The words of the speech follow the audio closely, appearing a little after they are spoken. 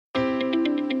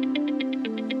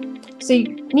So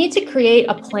you need to create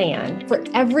a plan for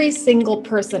every single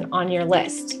person on your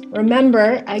list.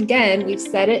 Remember, again, we've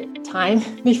said it time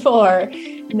before,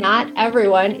 not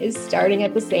everyone is starting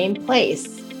at the same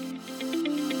place.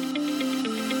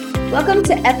 Welcome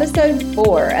to episode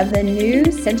 4 of the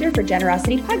new Center for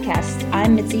Generosity podcast.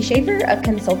 I'm Mitzi Schaefer, a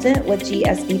consultant with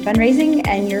GSB Fundraising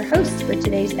and your host for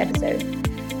today's episode.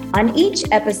 On each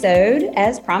episode,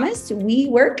 as promised, we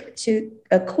work to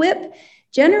equip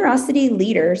generosity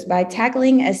leaders by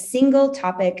tackling a single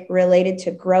topic related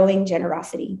to growing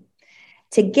generosity.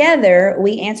 Together,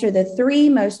 we answer the 3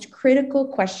 most critical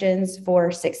questions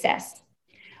for success.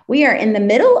 We are in the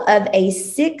middle of a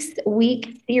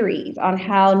 6-week series on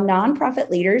how nonprofit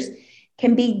leaders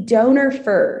can be donor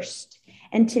first.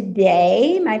 And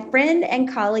today, my friend and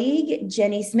colleague,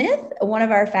 Jenny Smith, one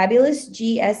of our fabulous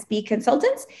GSB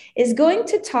consultants, is going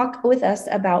to talk with us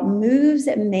about moves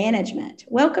management.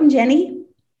 Welcome, Jenny.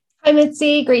 Hi,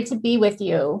 Mitzi. Great to be with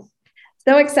you.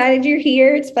 So excited you're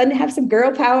here. It's fun to have some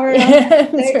girl power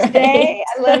on today.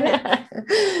 I love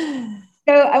it.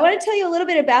 So I want to tell you a little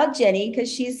bit about Jenny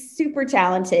because she's super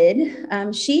talented.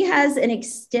 She has an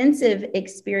extensive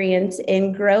experience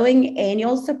in growing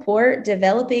annual support,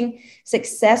 developing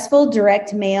successful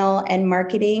direct mail and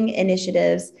marketing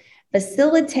initiatives,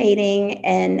 facilitating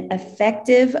an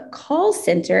effective call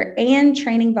center, and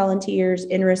training volunteers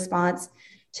in response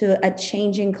to a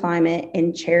changing climate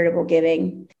in charitable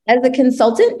giving. As a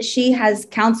consultant, she has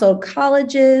counseled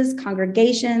colleges,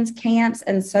 congregations, camps,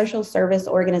 and social service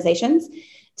organizations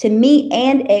to meet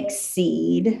and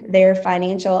exceed their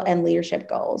financial and leadership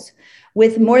goals.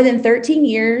 With more than 13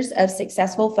 years of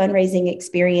successful fundraising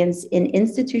experience in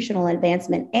institutional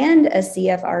advancement and a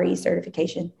CFRE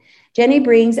certification, Jenny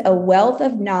brings a wealth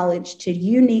of knowledge to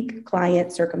unique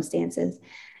client circumstances.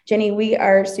 Jenny, we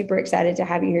are super excited to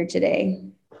have you here today.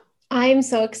 I'm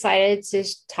so excited to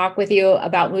talk with you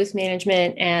about moves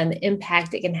management and the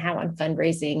impact it can have on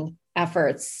fundraising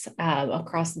efforts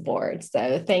across the board.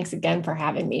 So thanks again for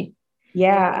having me.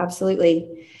 Yeah,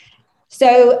 absolutely.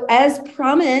 So as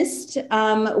promised,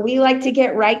 we like to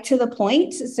get right to the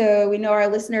point. So we know our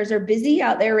listeners are busy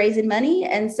out there raising money.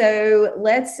 And so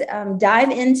let's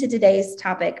dive into today's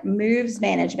topic, moves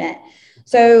management.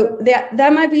 So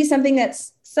that might be something that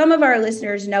some of our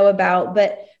listeners know about,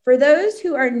 but for those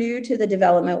who are new to the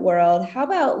development world, how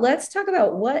about let's talk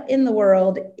about what in the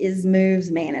world is moves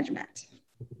management?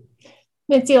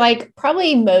 Mitzi, like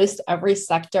probably most every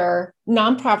sector,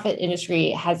 nonprofit industry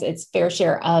has its fair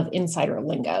share of insider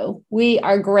lingo. We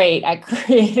are great at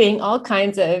creating all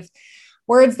kinds of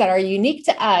words that are unique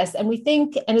to us, and we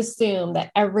think and assume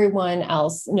that everyone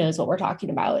else knows what we're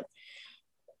talking about.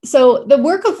 So the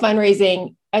work of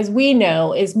fundraising, as we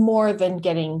know, is more than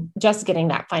getting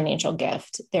that financial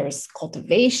gift. There's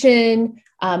cultivation,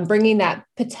 bringing that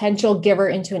potential giver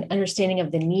into an understanding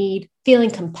of the need, feeling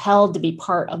compelled to be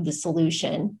part of the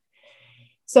solution.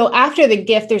 So after the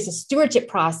gift, there's a stewardship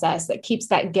process that keeps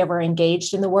that giver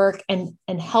engaged in the work and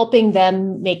helping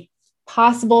them make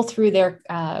possible through their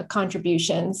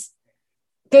contributions.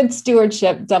 Good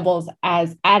stewardship doubles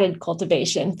as added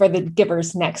cultivation for the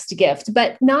giver's next gift,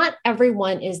 but not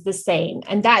everyone is the same.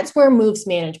 And that's where moves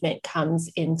management comes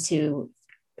into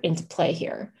play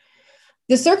here.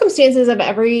 The circumstances of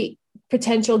every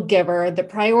potential giver, the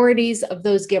priorities of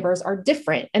those givers are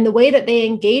different, and the way that they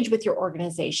engage with your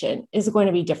organization is going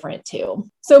to be different too.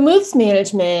 So moves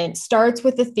management starts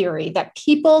with the theory that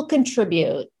people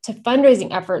contribute to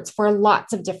fundraising efforts for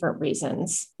lots of different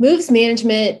reasons. Moves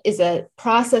management is a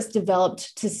process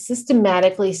developed to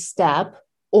systematically step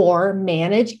or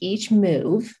manage each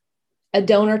move a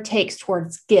donor takes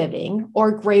towards giving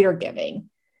or greater giving.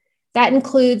 That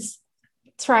includes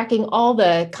tracking all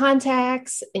the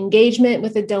contacts, engagement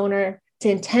with the donor to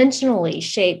intentionally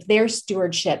shape their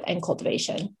stewardship and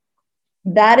cultivation.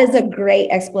 That is a great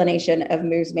explanation of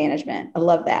moves management. I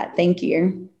love that. Thank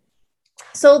you.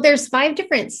 So there's 5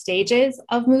 different stages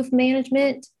of move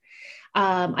management.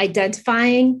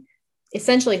 Identifying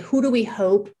essentially who do we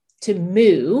hope to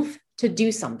move to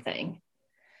do something.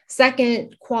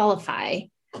 Second, qualify.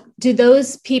 Do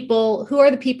those people, who are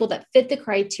the people that fit the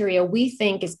criteria we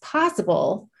think is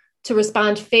possible to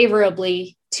respond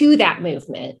favorably to that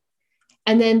movement?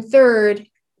 And then third,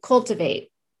 cultivate,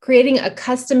 creating a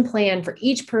custom plan for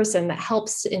each person that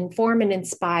helps to inform and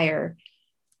inspire.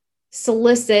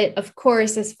 Solicit, of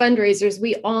course, as fundraisers,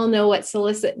 we all know what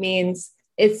solicit means.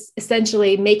 It's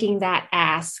essentially making that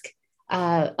ask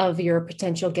of your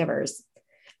potential givers.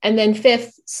 And then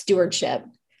fifth, stewardship.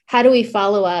 How do we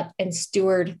follow up and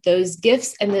steward those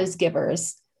gifts and those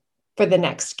givers for the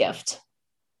next gift?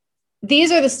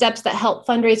 These are the steps that help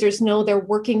fundraisers know they're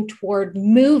working toward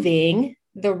moving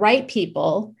the right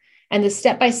people and the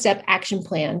step-by-step action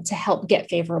plan to help get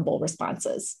favorable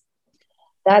responses.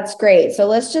 That's great. So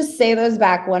let's just say those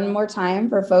back one more time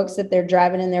for folks that they're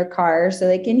driving in their car so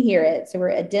they can hear it. So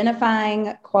we're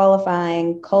identifying,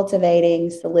 qualifying, cultivating,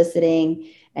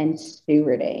 soliciting, and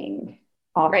stewarding.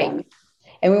 Awesome. Right.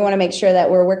 And we want to make sure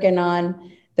that we're working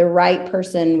on the right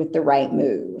person with the right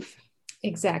move.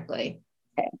 Exactly.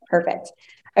 Okay, perfect.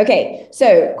 Okay,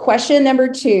 so question number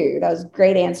 2. That was a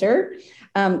great answer.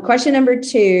 Question number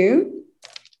 2,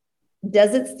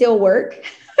 does it still work?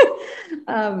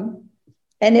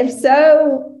 And if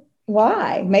so,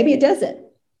 why? Maybe it doesn't.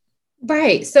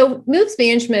 Right. So moves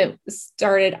management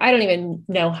started, I don't even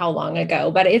know how long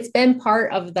ago, but it's been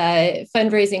part of the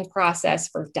fundraising process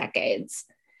for decades.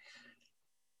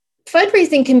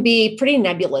 Fundraising can be pretty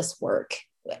nebulous work.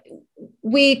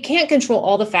 We can't control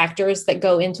all the factors that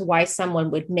go into why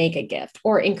someone would make a gift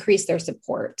or increase their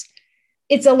support.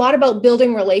 It's a lot about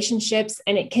building relationships,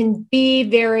 and it can be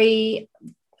very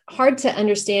hard to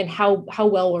understand how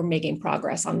well we're making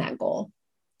progress on that goal.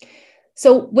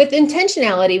 So with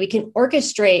intentionality, we can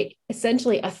orchestrate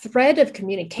essentially a thread of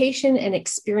communication and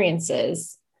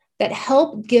experiences that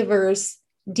help givers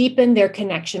deepen their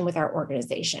connection with our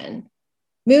organization.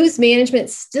 Moves management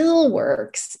still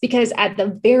works because at the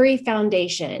very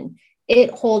foundation,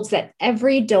 it holds that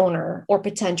every donor or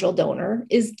potential donor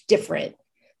is different.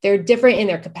 They're different in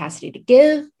their capacity to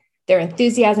give, their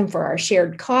enthusiasm for our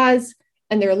shared cause,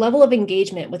 and their level of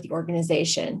engagement with the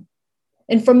organization.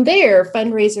 And from there,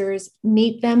 fundraisers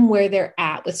meet them where they're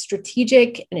at with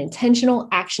strategic and intentional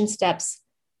action steps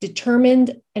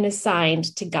determined and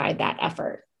assigned to guide that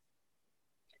effort.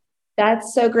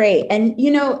 That's so great. And,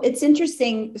 it's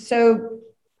interesting. So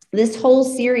this whole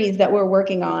series that we're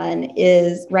working on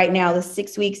is right now, the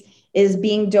 6 weeks is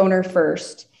being donor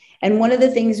first. And one of the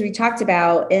things we talked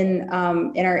about in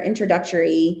our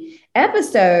introductory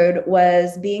episode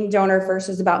was being donor first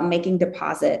is about making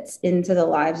deposits into the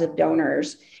lives of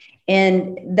donors.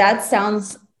 And that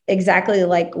sounds exactly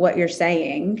like what you're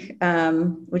saying,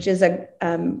 which is a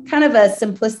kind of a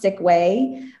simplistic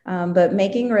way, but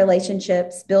making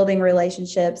relationships, building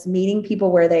relationships, meeting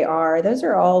people where they are, those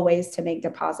are all ways to make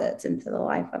deposits into the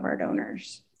life of our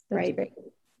donors. Right.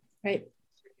 Right.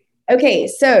 Okay,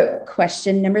 so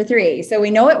question number 3. So we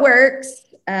know it works.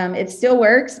 It still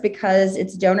works because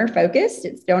it's donor focused,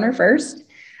 it's donor first.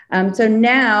 So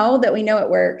now that we know it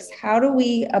works, how do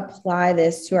we apply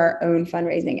this to our own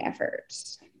fundraising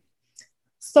efforts?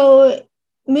 So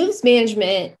moves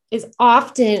management is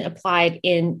often applied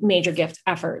in major gift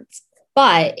efforts,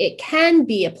 but it can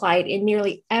be applied in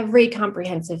nearly every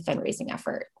comprehensive fundraising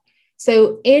effort.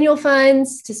 So annual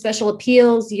funds to special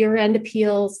appeals, year-end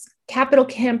appeals, capital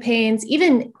campaigns,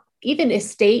 even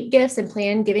estate gifts and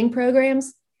planned giving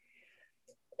programs.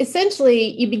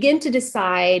 Essentially, you begin to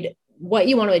decide what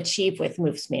you want to achieve with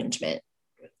moves management.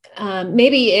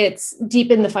 Maybe it's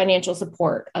deepen the financial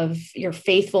support of your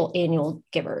faithful annual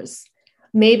givers.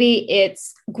 Maybe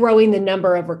it's growing the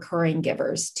number of recurring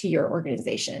givers to your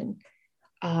organization.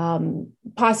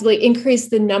 Possibly increase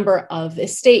the number of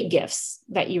estate gifts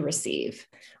that you receive,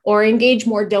 or engage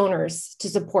more donors to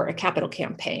support a capital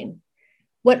campaign.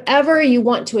 Whatever you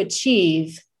want to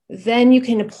achieve, then you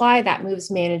can apply that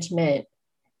moves management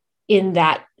in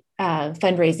that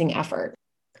fundraising effort.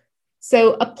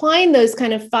 So applying those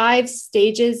kind of 5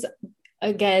 stages,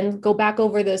 again, go back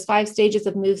over those 5 stages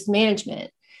of moves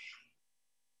management.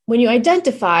 When you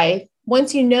identify,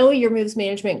 once you know your moves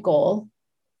management goal,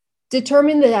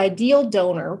 determine the ideal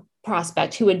donor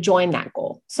prospect who would join that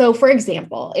goal. So for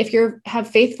example, if you have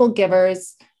faithful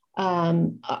givers,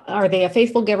 are they a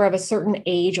faithful giver of a certain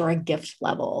age or a gift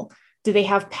level? Do they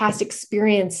have past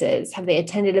experiences? Have they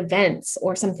attended events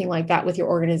or something like that with your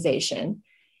organization?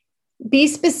 Be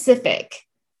specific.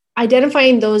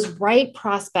 Identifying those right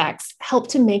prospects help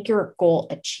to make your goal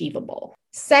achievable.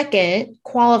 Second,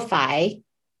 qualify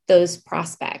those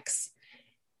prospects.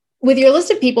 With your list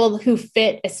of people who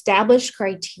fit established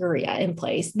criteria in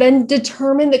place, then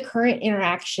determine the current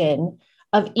interaction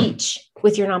of each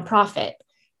with your nonprofit.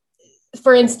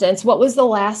 For instance, what was the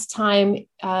last time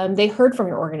they heard from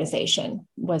your organization?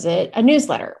 Was it a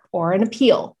newsletter or an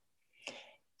appeal?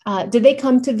 Did they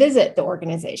come to visit the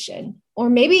organization? Or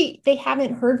maybe they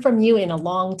haven't heard from you in a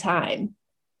long time.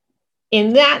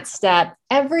 In that step,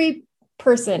 every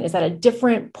person is at a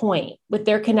different point with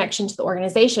their connection to the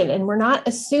organization, and we're not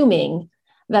assuming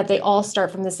that they all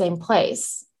start from the same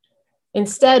place.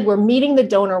 Instead, we're meeting the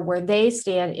donor where they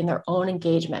stand in their own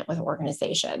engagement with the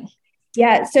organization.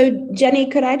 Yeah. So Jenny,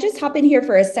 could I just hop in here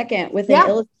for a second with an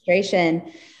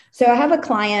illustration? So I have a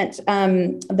client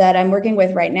that I'm working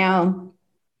with right now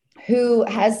who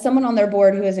has someone on their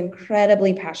board who is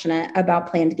incredibly passionate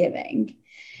about planned giving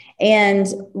and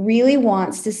really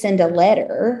wants to send a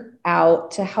letter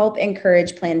out to help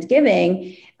encourage planned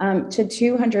giving to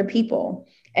 200 people.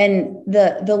 And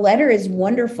the letter is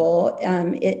wonderful.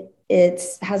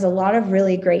 It has a lot of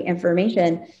really great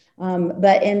information.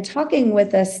 But in talking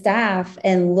with the staff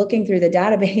and looking through the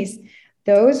database,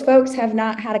 those folks have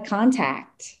not had a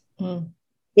contact,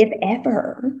 if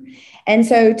ever. And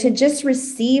so to just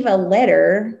receive a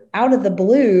letter out of the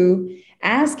blue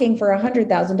asking for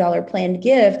 $100,000 planned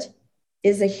gift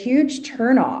is a huge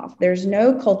turnoff. There's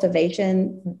no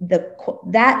cultivation.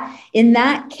 That in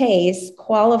that case,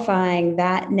 qualifying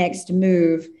that next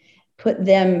move, put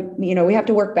them, we have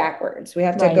to work backwards. We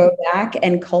have to go back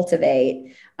and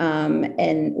cultivate,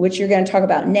 and which you're going to talk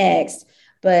about next.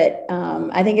 But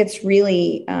I think it's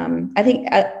really,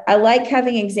 I like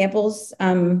having examples.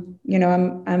 I'm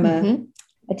a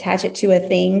attach it to a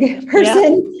thing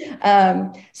person.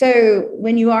 Yeah. So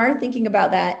when you are thinking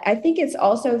about that, I think it's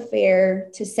also fair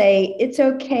to say it's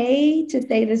okay to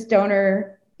say this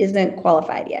donor isn't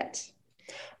qualified yet.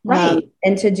 Right.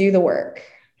 And to do the work.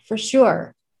 For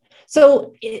sure.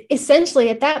 So essentially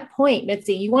at that point,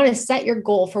 Mitzi, you want to set your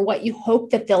goal for what you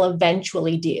hope that they'll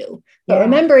eventually do. But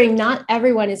remembering not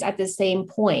everyone is at the same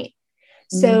point.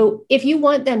 So if you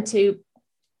want them to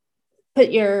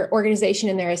put your organization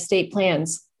in their estate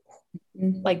plans,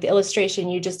 like the illustration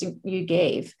you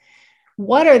gave,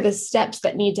 what are the steps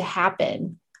that need to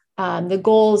happen? The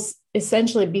goals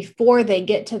essentially before they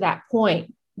get to that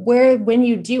point where when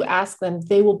you do ask them,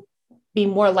 they will be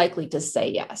more likely to say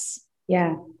yes.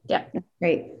 Yeah. That's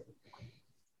great.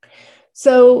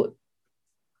 So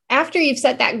after you've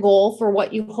set that goal for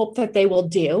what you hope that they will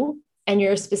do, and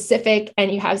you're specific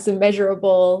and you have some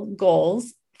measurable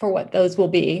goals for what those will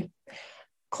be,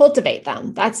 cultivate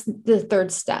them. That's the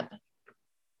third step.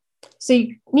 So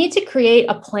you need to create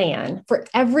a plan for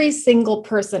every single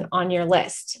person on your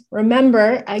list.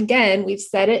 Remember, again, we've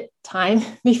said it time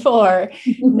before,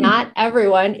 not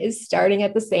everyone is starting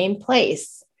at the same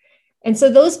place. And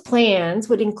so those plans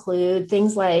would include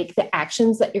things like the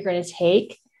actions that you're going to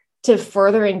take to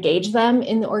further engage them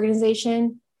in the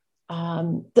organization.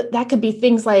 That could be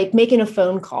things like making a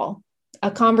phone call, a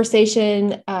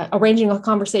conversation, arranging a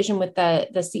conversation with the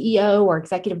CEO or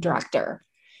executive director.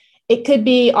 It could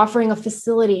be offering a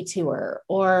facility tour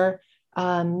or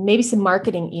maybe some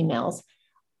marketing emails.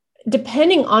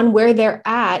 Depending on where they're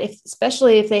at,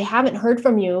 especially if they haven't heard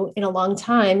from you in a long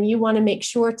time, you want to make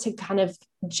sure to kind of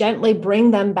gently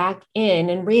bring them back in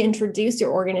and reintroduce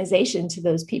your organization to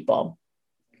those people.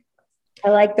 I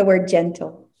like the word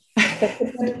gentle.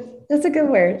 That's a good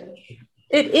word.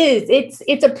 It is.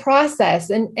 It's a process.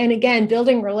 And again,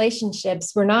 building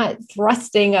relationships, we're not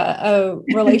thrusting a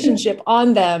relationship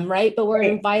on them, right? But we're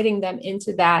inviting them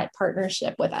into that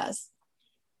partnership with us.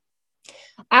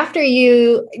 After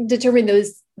you determine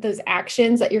those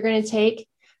actions that you're going to take,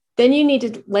 then you need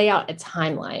to lay out a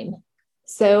timeline.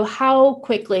 So how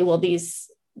quickly will these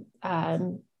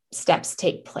steps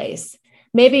take place?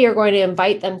 Maybe you're going to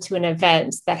invite them to an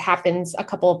event that happens a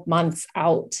couple of months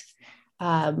out.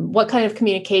 What kind of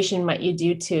communication might you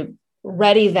do to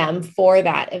ready them for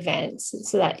that event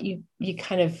so that you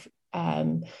kind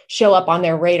of show up on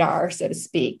their radar, so to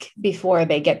speak, before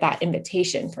they get that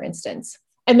invitation, for instance?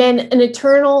 And then an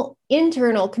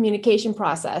internal communication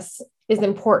process is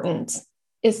important,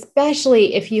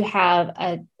 especially if you have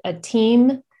a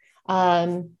team,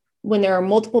 when there are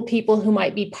multiple people who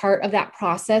might be part of that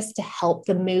process to help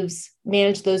the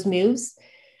manage those moves.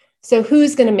 So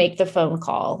who's going to make the phone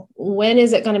call? When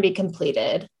is it going to be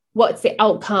completed? What's the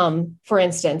outcome, for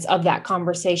instance, of that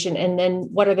conversation? And then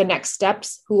what are the next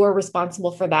steps? Who are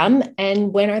responsible for them?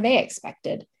 And when are they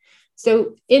expected?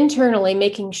 So internally,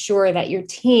 making sure that your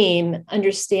team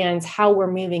understands how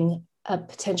we're moving a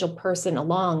potential person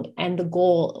along and the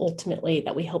goal ultimately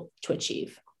that we hope to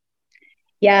achieve.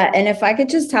 Yeah. And if I could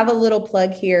just have a little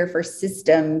plug here for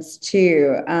systems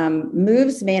too,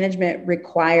 moves management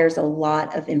requires a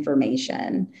lot of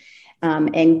information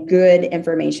and good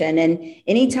information. And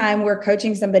anytime we're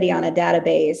coaching somebody on a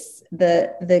database,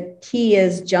 the key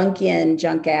is junk in,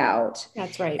 junk out.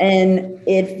 That's right. And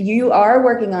if you are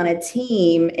working on a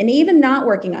team and even not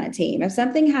working on a team, if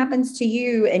something happens to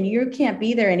you and you can't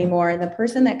be there anymore, and the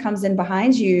person that comes in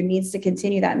behind you needs to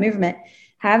continue that movement,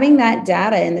 having that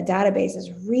data in the database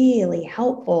is really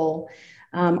helpful.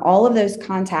 All of those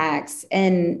contacts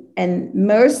and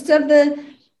most of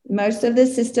the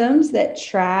systems that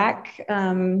track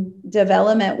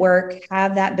development work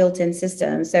have that built-in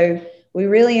system. So we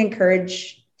really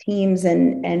encourage teams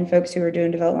and folks who are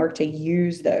doing development work to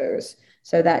use those.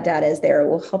 So that data is there. It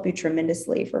will help you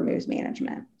tremendously for moves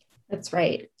management. That's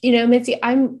right. You know, Mitzi,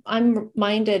 I'm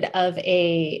reminded of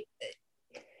a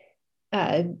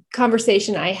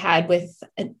conversation I had with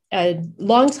a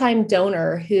longtime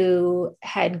donor who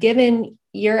had given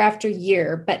year after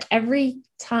year, but every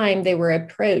time they were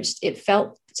approached, it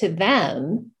felt to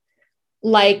them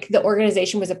like the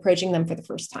organization was approaching them for the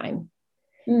first time,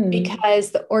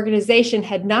 because the organization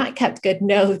had not kept good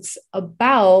notes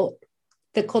about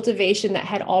the cultivation that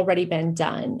had already been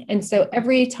done. And so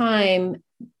every time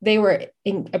they were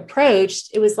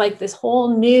approached, it was like this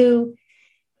whole new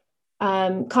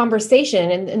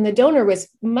conversation. And the donor was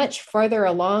much further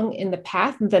along in the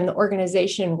path than the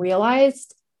organization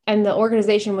realized. And the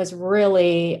organization was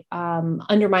really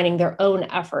undermining their own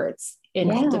efforts in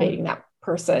cultivating that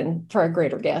person for a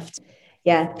greater gift.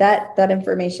 Yeah, that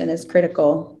information is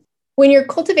critical. When your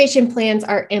cultivation plans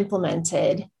are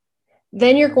implemented,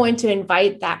 then you're going to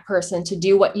invite that person to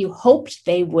do what you hoped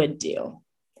they would do.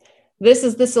 This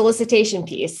is the solicitation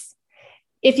piece.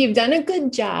 If you've done a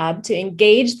good job to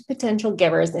engage the potential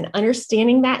givers in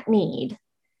understanding that need,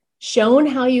 shown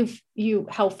how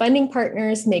how funding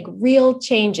partners make real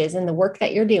changes in the work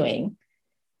that you're doing,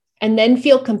 and then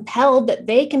feel compelled that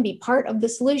they can be part of the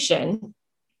solution.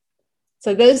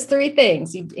 So those three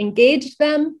things: you've engaged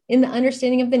them in the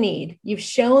understanding of the need, you've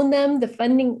shown them the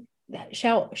funding,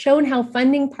 shown how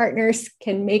funding partners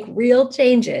can make real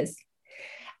changes,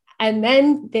 and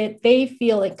then that they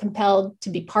feel compelled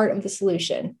to be part of the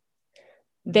solution,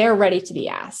 they're ready to be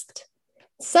asked.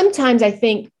 Sometimes I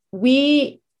think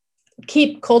we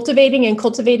keep cultivating and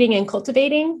cultivating and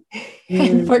cultivating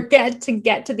and forget to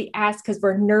get to the ask because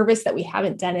we're nervous that we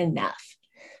haven't done enough.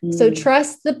 So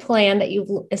trust the plan that you've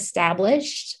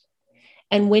established.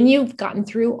 And when you've gotten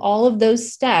through all of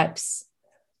those steps,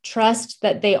 trust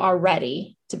that they are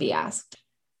ready to be asked.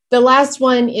 The last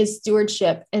one is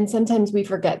stewardship. And sometimes we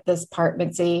forget this part,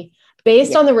 Mitzi.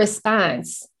 Based on the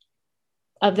response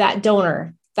of that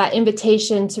donor, that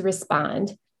invitation to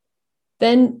respond,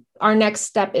 then our next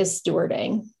step is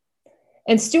stewarding.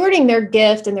 And stewarding their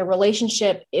gift and their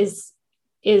relationship is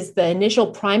the initial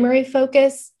primary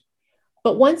focus.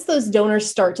 But once those donors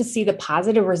start to see the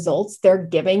positive results their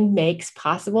giving makes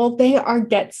possible, they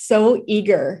get so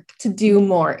eager to do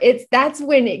more. That's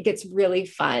when it gets really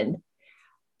fun.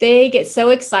 They get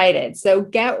so excited. So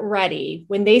get ready.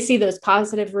 When they see those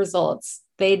positive results,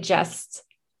 they just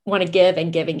want to give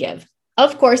and give and give.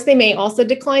 Of course, they may also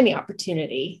decline the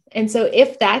opportunity. And so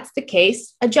if that's the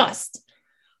case, adjust.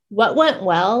 What went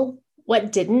well?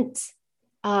 What didn't?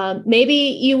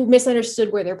 Maybe you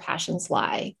misunderstood where their passions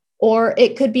lie. Or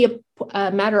it could be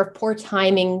a matter of poor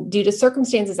timing due to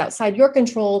circumstances outside your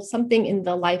control, something in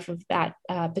the life of that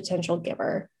potential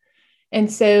giver.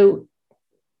 And so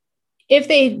if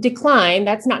they decline,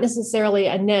 that's not necessarily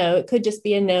a no. It could just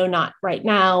be a no, not right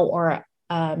now, or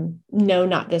no,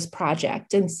 not this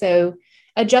project. And so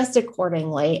adjust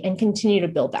accordingly and continue to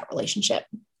build that relationship.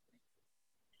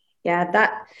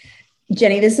 Yeah,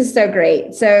 Jenny, this is so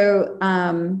great. So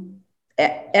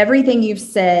everything you've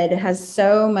said has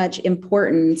so much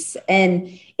importance,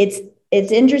 and it's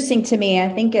interesting to me. I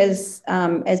think as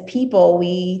people,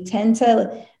 we tend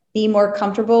to be more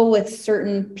comfortable with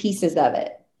certain pieces of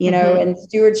it. And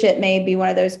stewardship may be one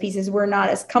of those pieces we're not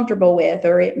as comfortable with,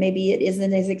 or maybe it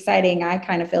isn't as exciting. I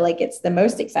kind of feel like it's the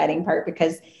most exciting part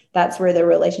because that's where the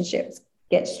relationships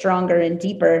get stronger and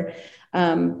deeper.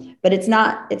 But it's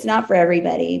not for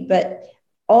everybody, but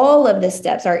all of the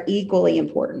steps are equally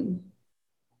important.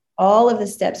 All of the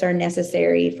steps are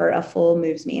necessary for a full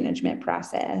moves management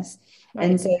process. Right.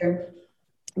 And so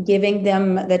giving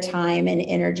them the time and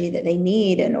energy that they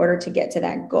need in order to get to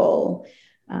that goal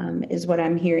is what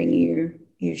I'm hearing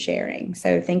you sharing.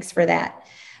 So thanks for that.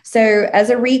 So as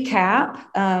a recap,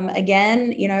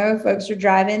 again, folks are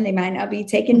driving, they might not be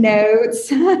taking notes.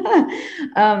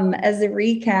 As a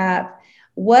recap,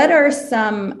 what are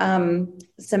some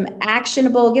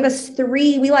actionable, give us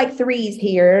three, we like threes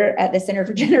here at the Center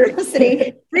for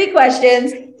Generosity, 3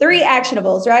 questions, 3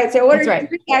 actionables, right? So what are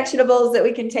 3 actionables that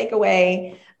we can take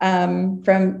away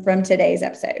from today's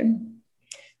episode?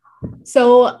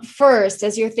 So first,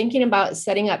 as you're thinking about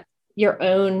setting up your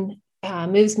own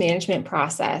moves management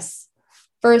process,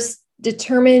 first,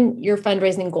 determine your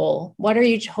fundraising goal. What are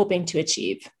you hoping to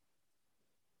achieve?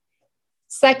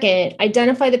 Second,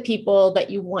 identify the people that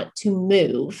you want to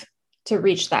move to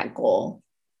reach that goal.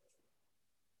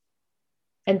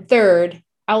 And third,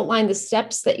 outline the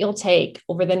steps that you'll take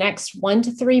over the next 1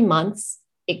 to 3 months.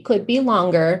 It could be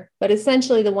longer, but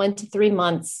essentially the 1 to 3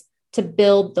 months to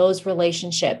build those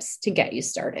relationships to get you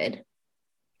started.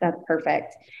 That's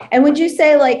perfect. And would you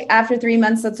say like after 3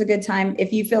 months, that's a good time?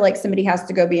 If you feel like somebody has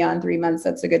to go beyond 3 months,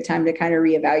 that's a good time to kind of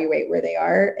reevaluate where they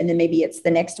are. And then maybe it's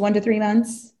the next 1 to 3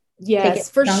 months. Yes,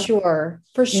 for sure.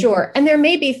 For sure. And there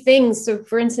may be things. So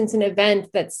for instance, an event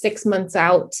that's 6 months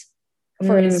out,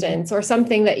 for instance, or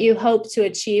something that you hope to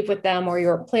achieve with them, or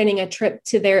you're planning a trip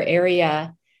to their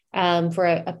area for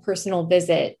a personal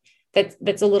visit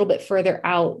that's a little bit further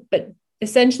out. But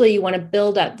essentially you want to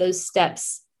build up those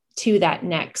steps to that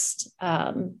next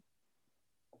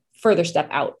further step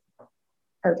out.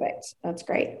 Perfect. That's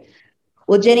great.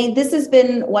 Well, Jenny, this has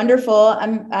been wonderful.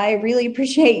 I really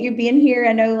appreciate you being here.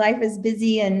 I know life is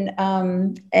busy,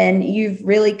 and you've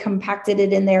really compacted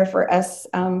it in there for us,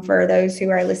 for those who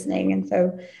are listening. And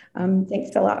so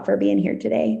thanks a lot for being here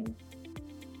today.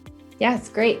 Yeah, it's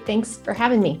great. Thanks for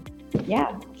having me.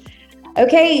 Yeah.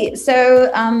 Okay,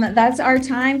 so that's our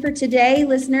time for today,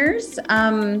 listeners.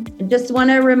 Just want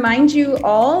to remind you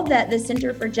all that the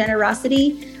Center for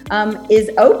Generosity is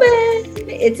open.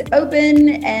 It's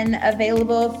open and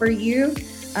available for you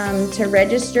to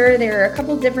register. There are a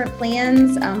couple different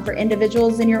plans for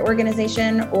individuals in your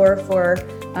organization, or for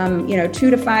 2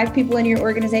 to 5 people in your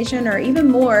organization, or even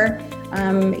more.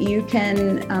 You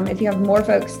can, if you have more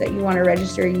folks that you want to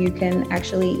register, you can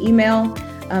actually email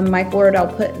Mike Ward.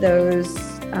 I'll put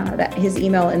his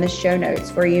email in the show notes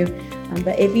for you.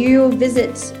 But if you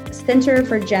visit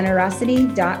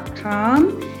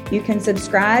centerforgenerosity.com, you can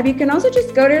subscribe. You can also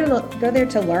just go there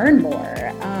to learn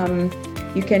more.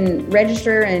 You can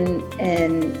register and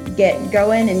get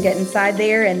going and get inside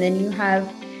there, and then you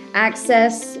have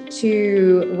access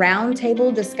to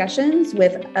roundtable discussions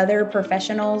with other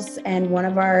professionals and one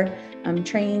of our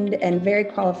trained and very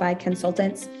qualified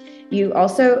consultants. You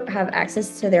also have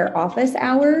access to their office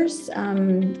hours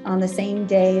on the same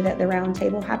day that the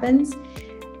roundtable happens.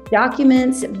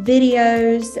 Documents,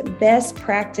 videos, best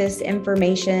practice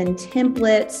information,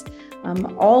 templates,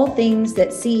 all things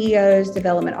that CEOs,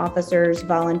 development officers,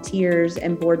 volunteers,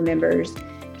 and board members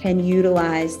can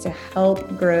utilize to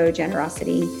help grow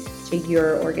generosity to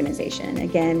your organization.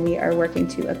 Again, we are working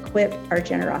to equip our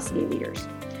generosity leaders.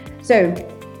 So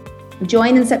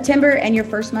join in September, and your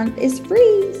first month is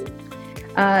free.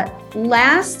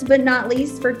 Last but not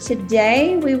least, for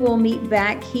today, we will meet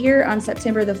back here on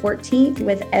September the 14th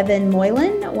with Evan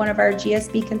Moylan, one of our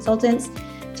GSB consultants,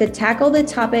 to tackle the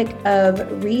topic of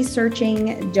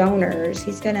researching donors.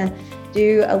 He's going to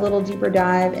do a little deeper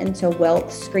dive into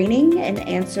wealth screening and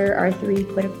answer our 3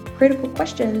 critical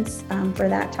questions for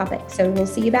that topic. So we'll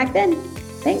see you back then.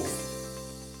 Thanks.